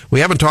We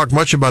haven't talked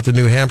much about the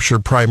New Hampshire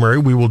primary.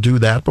 We will do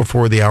that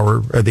before the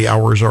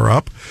hours are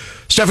up.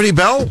 Stephanie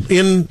Bell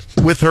in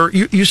with her.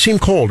 You seem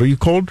cold. Are you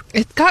cold?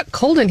 It got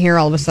cold in here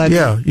all of a sudden.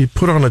 Yeah, you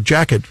put on a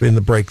jacket in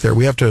the break there.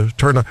 We have to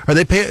turn on.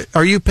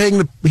 Are you paying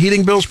the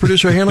heating bills,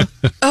 producer Hannah?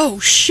 Oh,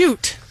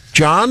 shoot.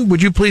 John,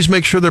 would you please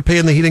make sure they're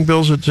paying the heating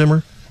bills at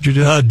Zimmer? Did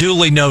you do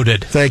duly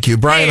noted. Thank you.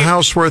 Brian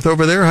Houseworth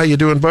over there. How you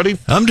doing, buddy?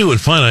 I'm doing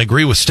fine. I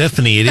agree with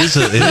Stephanie. It is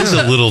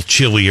a little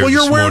chillier. Well,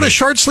 you're wearing morning. a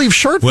short sleeve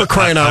shirt for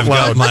crying out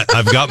loud.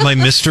 I've got my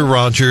Mr.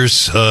 Rogers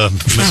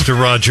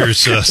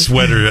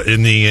sweater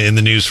in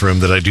the newsroom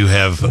that I do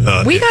have.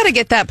 We got to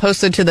get that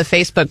posted to the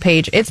Facebook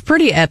page. It's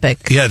pretty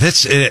epic. Yeah,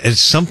 it's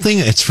something.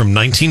 It's from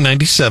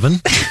 1997,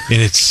 and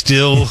it's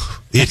still.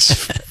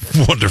 It's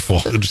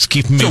wonderful. It's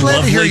keeping me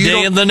lovely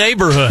day in the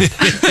neighborhood.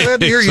 Glad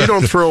to hear you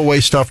don't throw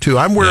away stuff, too.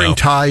 I'm wearing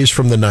ties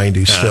from the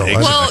 90s still.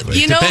 Exactly. Well,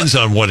 it depends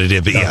on what it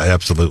is, but yeah,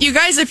 absolutely. You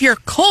guys, if you're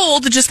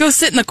cold, just go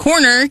sit in the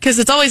corner because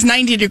it's always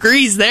 90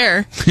 degrees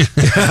there.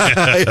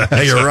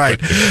 You're right.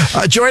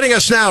 Joining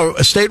us now,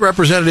 State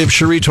Representative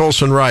Cheri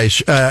Toalson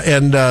Reisch,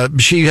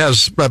 and she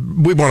has.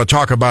 We want to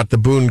talk about the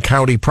Boone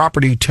County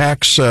property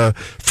tax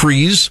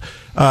freeze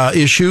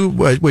issue,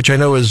 which I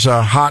know is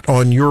hot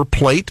on your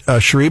plate,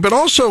 Cheri, but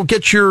also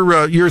get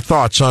your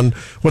thoughts on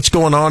what's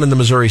going on in the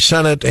Missouri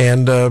Senate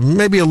and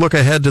maybe a look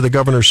ahead to the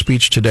governor's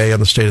speech today on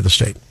the state of the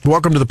state.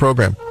 Welcome to the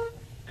program.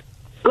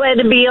 Glad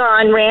to be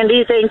on,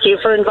 Randy. Thank you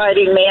for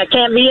inviting me. I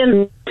can't be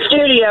in the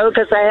studio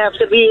because I have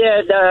to be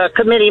at a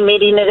committee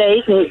meeting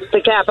today in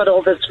the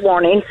Capitol this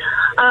morning.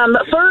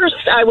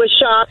 First, I was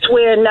shocked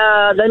when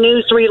the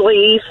news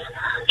release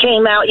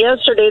came out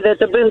yesterday that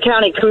the Boone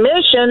County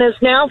Commission has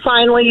now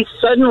finally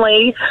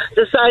suddenly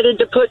decided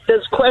to put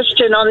this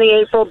question on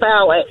the April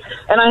ballot.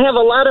 And I have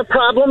a lot of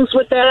problems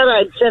with that.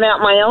 I sent out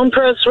my own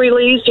press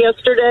release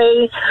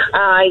yesterday.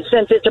 I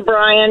sent it to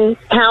Brian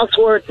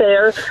Houseworth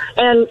there.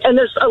 And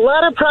there's a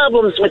lot of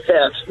problems with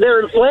this.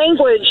 Their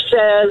language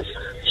says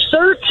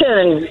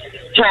certain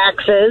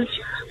taxes,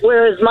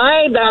 whereas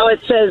my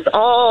ballot says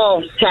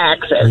all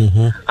taxes.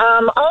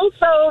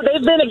 Also,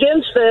 they've been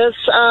against this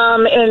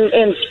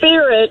in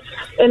spirit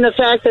in the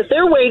fact that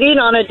they're waiting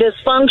on a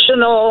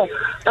dysfunctional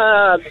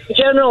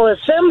General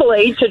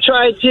Assembly to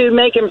try to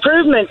make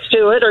improvements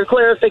to it or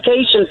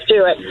clarifications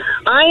to it.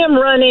 I am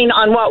running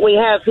on what we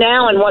have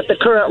now and what the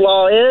current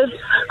law is.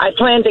 I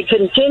plan to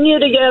continue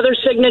to gather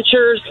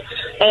signatures,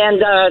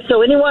 and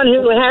so anyone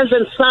who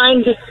hasn't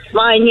signed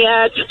mine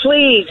yet,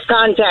 please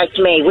contact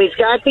me. We've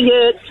got to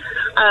get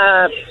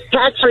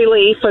tax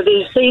relief for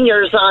these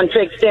seniors on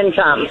fixed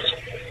incomes.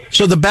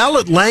 So the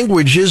ballot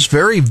language is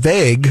very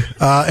vague,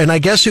 and I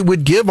guess it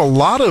would give a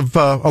lot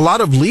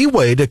of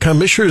leeway to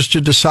commissioners to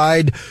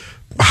decide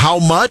how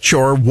much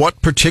or what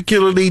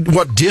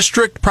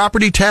district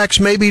property tax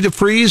maybe to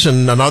freeze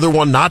and another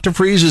one not to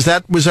freeze. Was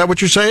that what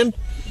you're saying?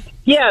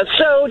 Yeah,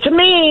 so to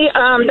me,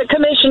 the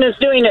commission is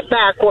doing it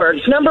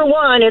backwards. Number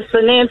one, it's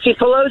the Nancy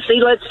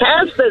Pelosi, let's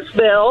pass this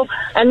bill,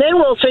 and then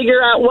we'll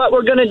figure out what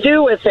we're going to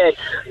do with it.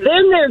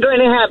 Then they're going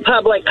to have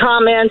public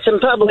comments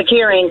and public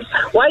hearings.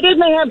 Why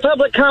didn't they have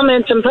public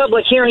comments and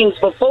public hearings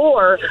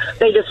before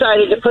they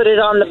decided to put it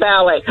on the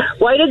ballot?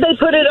 Why did they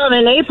put it on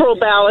an April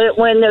ballot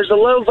when there's a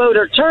low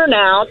voter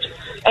turnout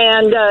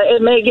and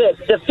it may get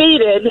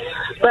defeated?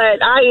 But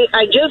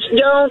I just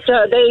don't.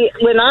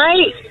 When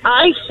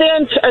I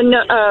sent an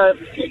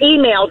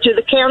email to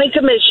the county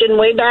commission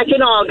way back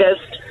in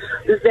August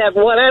that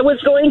what I was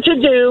going to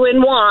do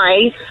and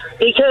why,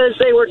 because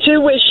they were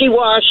too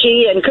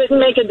wishy-washy and couldn't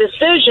make a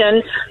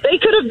decision. They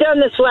could have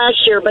done this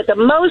last year, but the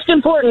most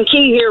important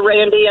key here,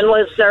 Randy and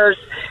listeners,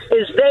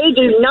 is they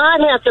do not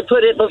have to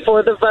put it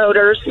before the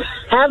voters,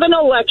 have an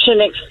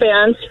election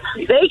expense.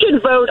 They can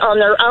vote on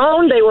their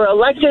own. They were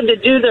elected to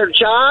do their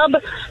job,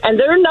 and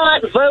they're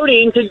not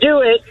voting to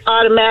do it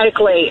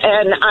automatically.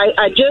 And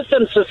I just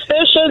am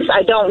suspicious.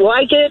 I don't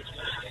like it.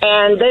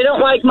 And they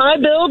don't like my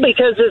bill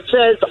because it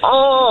says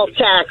all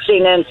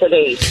taxing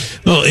entities.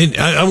 Well, and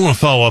I want to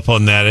follow up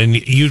on that. And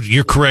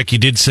you're correct. You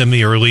did send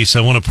me a release.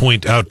 I want to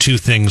point out two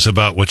things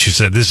about what you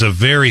said. This is a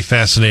very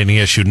fascinating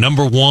issue.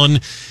 Number one,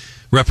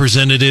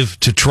 Representative,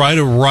 to try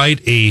to write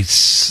a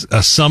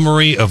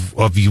summary of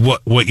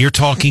what you're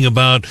talking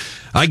about,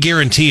 I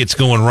guarantee it's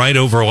going right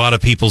over a lot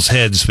of people's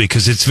heads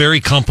because it's very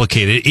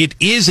complicated. It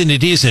is and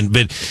it isn't,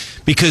 but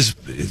because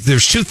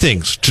there's two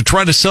things. To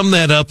try to sum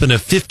that up in a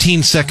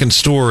 15-second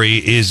story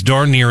is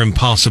darn near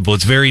impossible.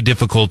 It's very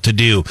difficult to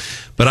do.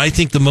 But I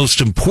think the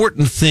most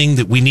important thing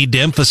that we need to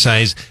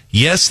emphasize,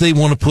 yes, they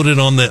want to put it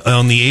on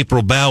the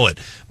April ballot,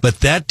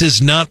 but that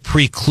does not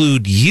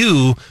preclude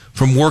you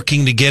from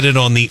working to get it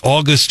on the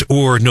August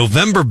or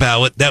November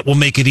ballot. That will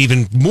make it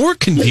even more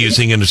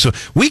confusing. And so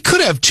we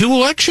could have two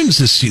elections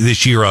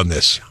this year on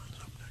this.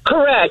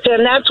 Correct,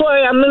 and that's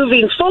why I'm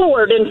moving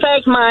forward. In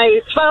fact,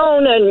 my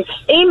phone and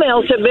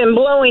emails have been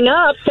blowing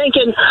up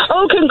thinking,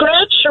 oh,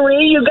 congrats,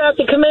 Cheri, you got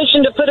the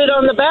commission to put it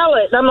on the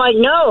ballot. And I'm like,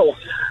 no,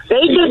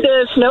 They did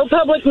this, no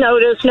public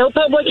notice, no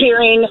public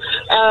hearing.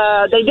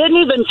 They didn't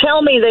even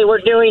tell me they were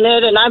doing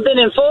it, and I've been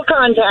in full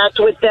contact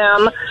with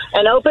them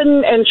and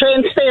open and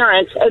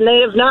transparent, and they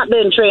have not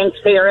been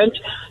transparent.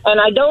 And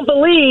I don't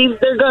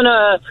believe they're going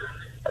to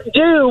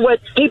do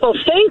what people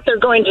think they're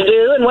going to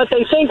do, and what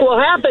they think will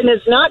happen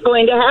is not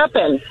going to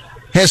happen.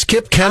 Has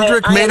Kip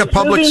Kendrick made a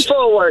public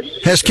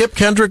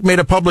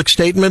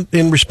statement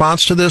in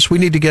response to this? We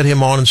need to get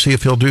him on and see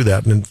if he'll do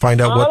that and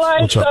find out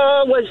what's up. All I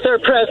saw was their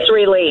press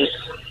release.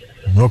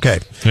 Okay.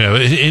 Yeah,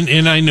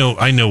 and I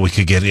know we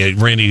could get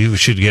Randy. We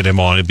should get him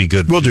on. It'd be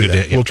good. We'll do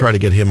that. We'll try to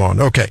get him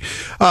on. Okay.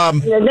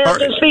 And they'll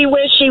just be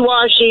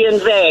wishy-washy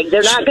and vague.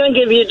 They're not going to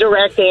give you a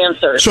direct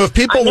answer. So if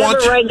people I never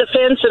ride the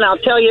fence, and I'll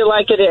tell you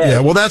like it is. Yeah,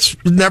 well, that's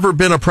never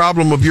been a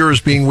problem of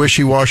yours, being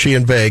wishy-washy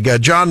and vague.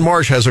 John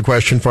Marsh has a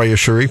question for you,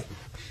 Cheri.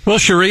 Well,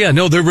 Cheri, I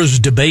know there was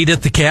debate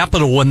at the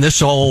Capitol when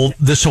this whole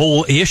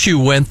issue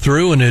went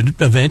through, and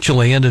it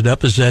eventually ended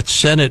up as that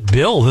Senate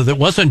bill. That it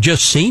wasn't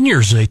just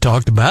seniors they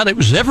talked about; it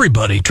was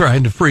everybody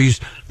trying to freeze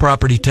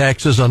property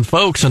taxes on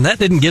folks, and that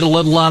didn't get a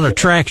lot of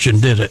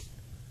traction, did it?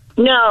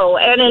 No,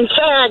 and in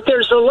fact,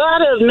 there's a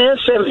lot of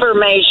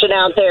misinformation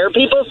out there.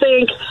 People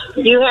think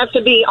you have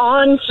to be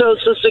on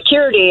Social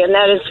Security, and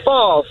that is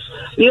false.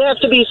 You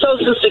have to be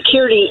Social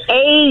Security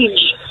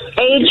age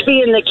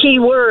being the key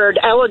word,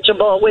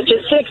 eligible, which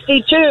is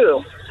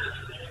 62.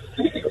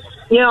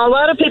 You know, a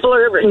lot of people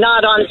are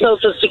not on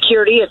Social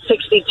Security at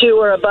 62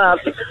 or above.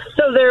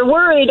 So they're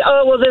worried,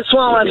 oh, well, this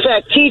won't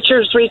affect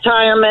teachers'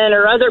 retirement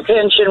or other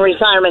pension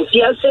retirements.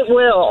 Yes, it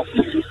will.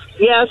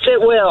 Yes, it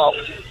will.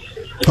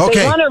 Okay.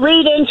 They want to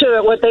read into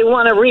it what they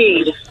want to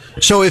read.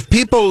 So if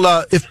people,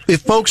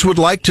 if folks would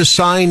like to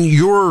sign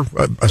your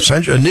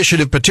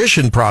initiative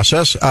petition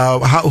process,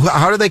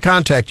 how do they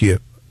contact you?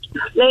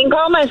 They can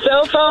call my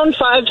cell phone,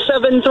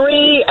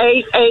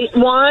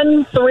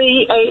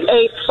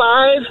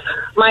 573-881-3885.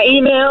 My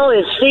email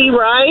is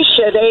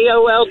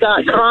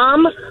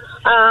creisch@aol.com.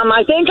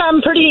 I think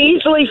I'm pretty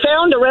easily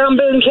found around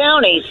Boone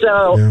County,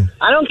 so yeah.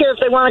 I don't care if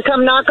they want to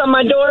come knock on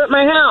my door at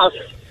my house.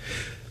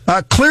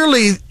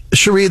 Clearly,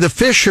 Cheri, the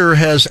fissure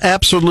has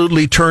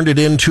absolutely turned it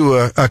into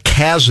a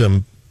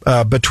chasm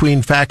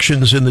between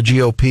factions in the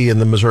GOP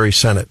and the Missouri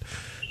Senate.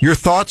 Your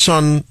thoughts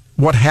on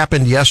what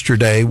happened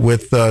yesterday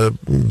with,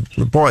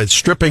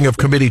 stripping of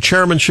committee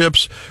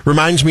chairmanships?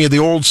 Reminds me of the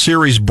old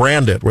series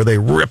Brandit, where they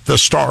ripped the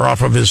star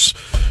off of his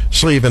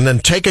sleeve, and then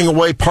taking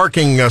away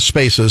parking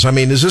spaces. I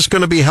mean, is this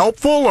going to be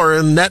helpful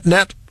or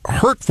net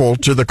hurtful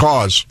to the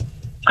cause?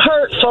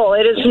 Hurtful.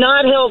 It is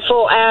not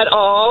helpful at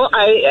all.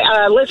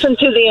 I listened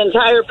to the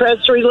entire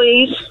press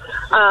release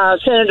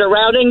Senator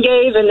Rowden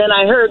gave, and then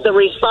I heard the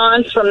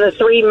response from the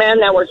three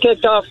men that were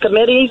kicked off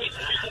committees.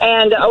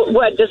 And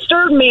what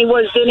disturbed me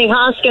was Denny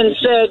Hoskins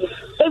said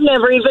they've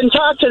never even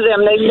talked to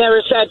them. They've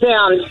never sat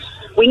down.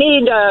 We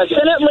need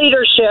Senate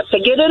leadership to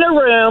get in a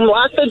room,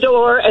 lock the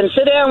door, and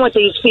sit down with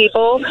these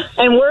people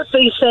and work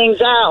these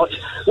things out.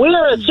 We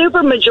are a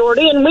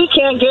supermajority, and we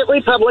can't get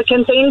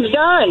Republican things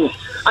done.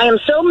 I am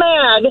so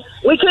mad.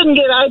 We couldn't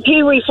get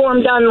IP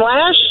reform done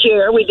last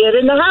year. We did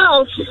in the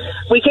House.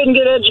 We couldn't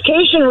get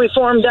education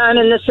reform done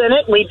in the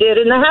Senate. We did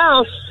in the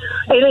House.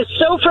 It is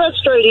so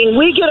frustrating.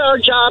 We get our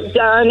job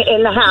done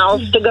in the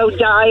House to go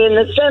die in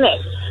the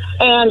Senate.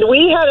 And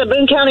we had a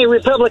Boone County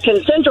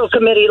Republican Central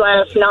Committee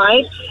last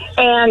night,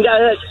 and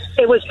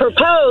it was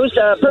proposed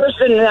a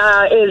person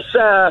is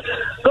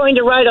going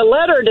to write a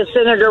letter to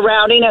Senator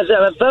Rowden as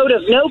a vote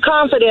of no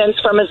confidence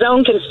from his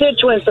own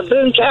constituents of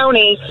Boone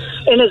County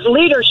in his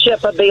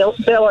leadership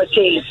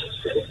abilities.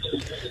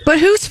 But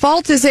whose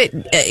fault is it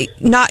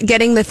not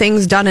getting the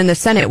things done in the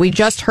Senate? We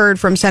just heard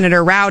from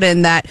Senator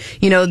Rowden that,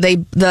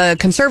 the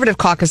conservative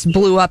caucus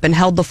blew up and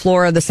held the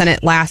floor of the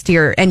Senate last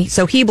year. And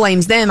so he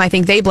blames them. I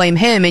think they blame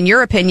him. In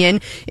your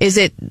opinion, is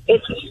it...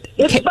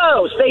 It's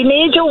both. They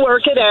need to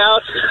work it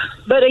out.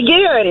 But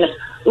again,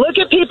 look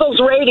at people's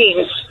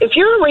ratings. If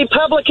you're a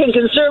Republican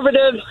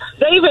conservative,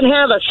 they even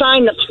have a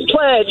sign that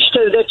pledge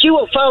that you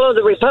will follow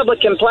the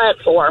Republican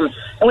platform.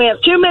 And we have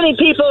too many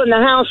people in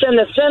the House and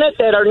the Senate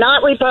that are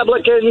not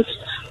Republicans,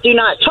 do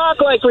not talk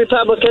like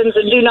Republicans,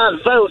 and do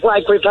not vote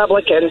like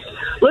Republicans.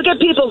 Look at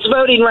people's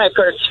voting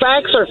records.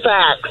 Facts are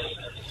facts.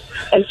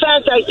 In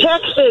fact, I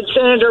texted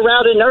Senator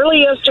Rowden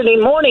early yesterday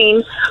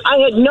morning. I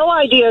had no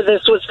idea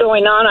this was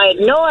going on. I had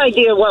no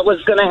idea what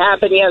was going to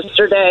happen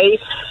yesterday.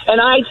 And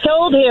I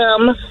told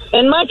him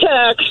in my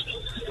text,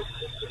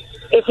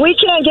 if we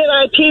can't get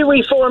IP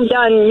reform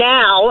done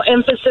now,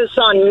 emphasis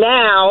on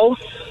now,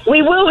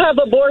 we will have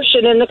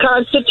abortion in the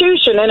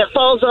Constitution, and it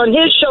falls on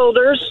his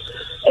shoulders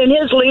in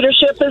his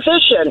leadership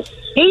position.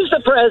 He's the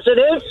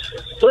president.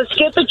 Let's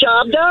get the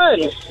job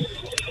done.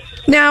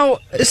 Now...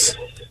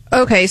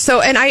 Okay,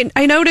 so, and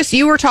I noticed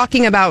you were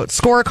talking about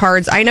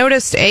scorecards. I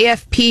noticed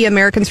AFP,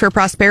 Americans for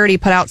Prosperity,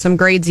 put out some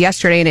grades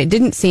yesterday, and it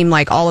didn't seem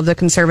like all of the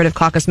conservative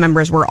caucus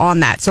members were on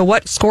that. So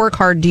what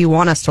scorecard do you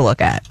want us to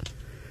look at?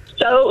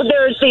 So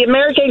there's the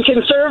American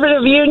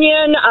Conservative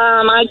Union.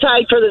 I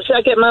tied for the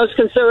second most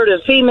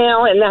conservative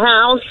female in the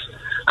House.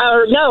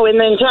 in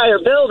the entire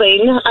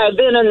building. I've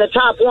been in the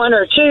top 1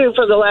 or 2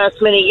 for the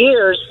last many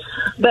years.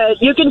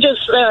 But you can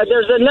just,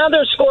 there's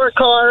another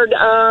scorecard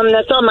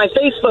that's on my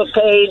Facebook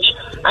page.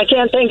 I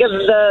can't think of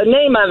the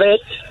name of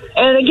it.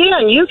 And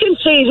again, you can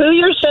see who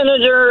your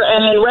senator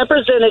and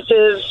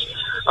representatives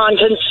on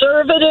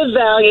conservative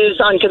values,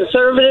 on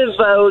conservative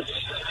votes,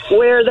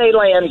 where they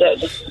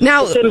landed.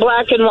 Now, it's in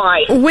black and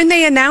white. When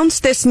they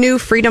announced this new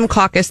Freedom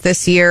Caucus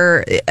this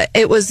year,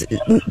 it was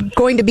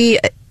going to be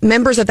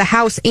members of the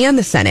House and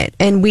the Senate,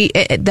 and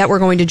that were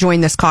going to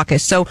join this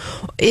caucus. So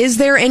is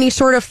there any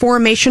sort of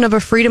formation of a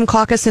Freedom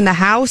Caucus in the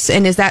House,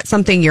 and is that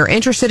something you're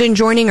interested in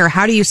joining, or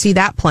how do you see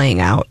that playing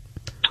out?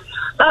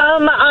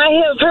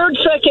 I have heard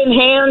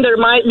secondhand there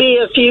might be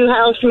a few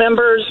House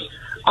members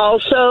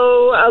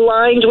also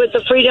aligned with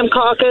the Freedom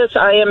Caucus.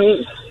 I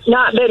am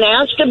not been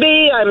asked to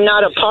be. I'm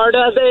not a part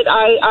of it.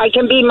 I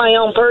can be my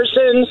own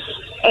person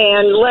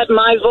and let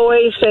my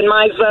voice and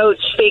my vote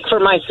speak for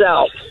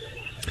myself.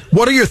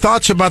 What are your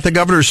thoughts about the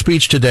governor's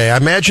speech today? I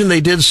imagine they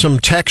did some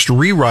text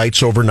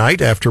rewrites overnight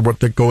after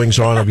what the goings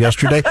on of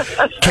yesterday.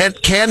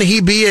 Can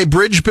he be a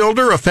bridge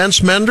builder, a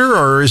fence mender,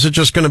 or is it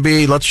just going to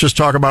be, let's just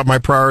talk about my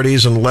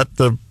priorities and let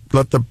the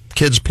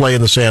kids play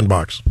in the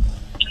sandbox?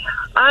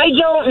 I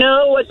don't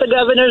know what the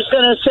governor's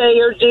going to say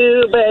or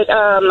do, but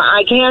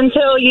I can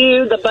tell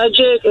you the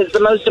budget is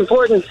the most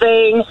important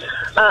thing.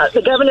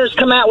 The governor's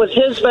come out with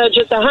his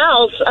budget. The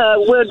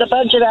House, where the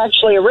budget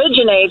actually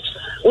originates,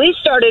 we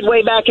started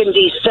way back in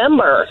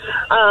December,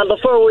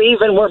 before we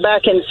even were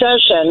back in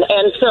session.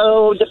 And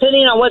so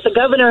depending on what the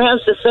governor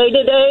has to say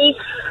today,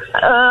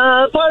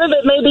 part of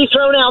it may be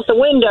thrown out the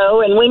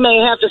window, and we may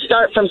have to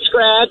start from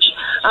scratch.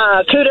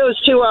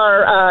 Kudos to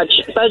our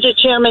budget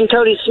chairman,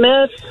 Cody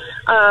Smith.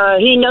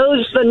 He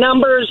knows the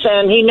numbers,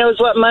 and he knows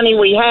what money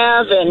we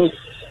have,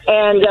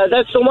 and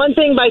that's the one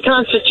thing by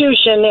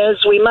Constitution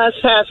is we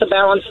must pass a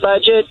balanced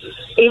budget,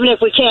 even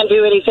if we can't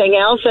do anything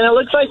else. And it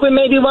looks like we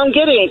maybe won't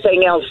get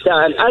anything else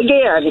done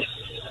again.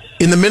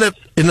 In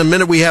the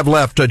minute we have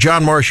left,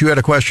 John Marsh, you had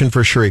a question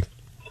for Cheri.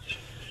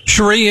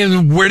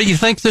 Cheri, where do you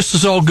think this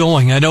is all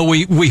going? I know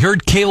we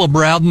heard Caleb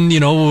Rowden,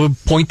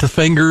 point the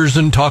fingers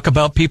and talk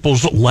about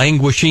people's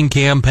languishing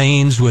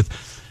campaigns with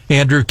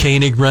Andrew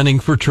Koenig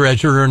running for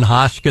treasurer and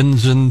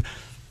Hoskins and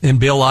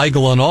Bill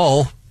Eigel and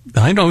all.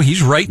 I know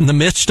he's right in the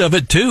midst of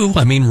it, too.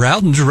 I mean,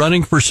 Rowden's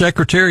running for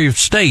Secretary of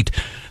State.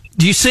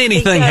 Do you see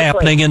anything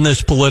happening in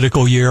this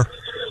political year?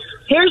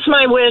 Here's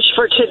my wish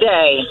for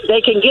today.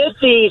 They can get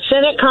the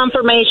Senate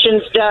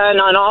confirmations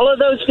done on all of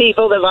those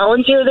people that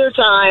volunteer their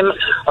time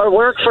or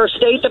work for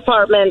state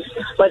departments.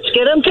 Let's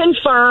get them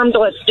confirmed.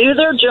 Let's do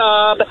their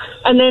job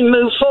and then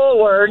move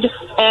forward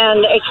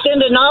and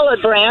extend an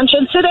olive branch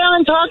and sit down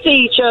and talk to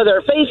each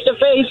other face to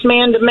face,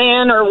 man to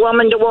man, or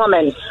woman to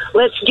woman.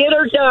 Let's get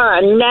her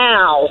done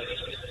now.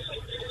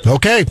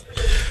 Okay.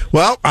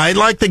 Well, I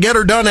like the get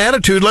her done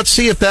attitude. Let's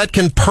see if that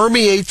can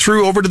permeate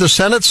through over to the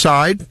Senate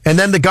side, and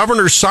then the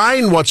governor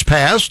sign what's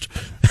passed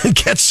and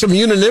get some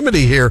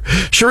unanimity here.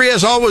 Cheri,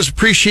 as always,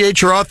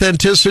 appreciate your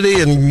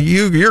authenticity and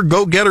your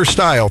go-getter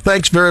style.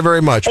 Thanks very,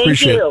 very much.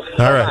 Appreciate it.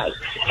 All right.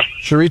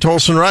 Cheri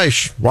Toalson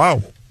Reisch.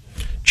 Wow.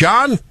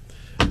 John?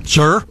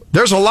 Sir?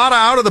 There's a lot of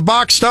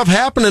out-of-the-box stuff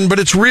happening, but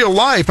it's real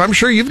life. I'm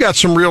sure you've got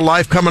some real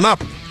life coming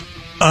up.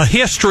 A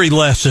history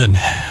lesson.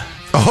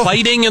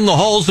 Fighting in the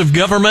halls of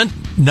government,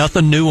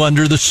 nothing new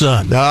under the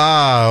sun.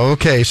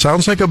 Okay.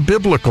 Sounds like a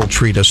biblical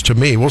treatise to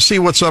me. We'll see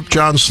what's up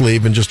John's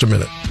sleeve in just a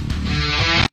minute.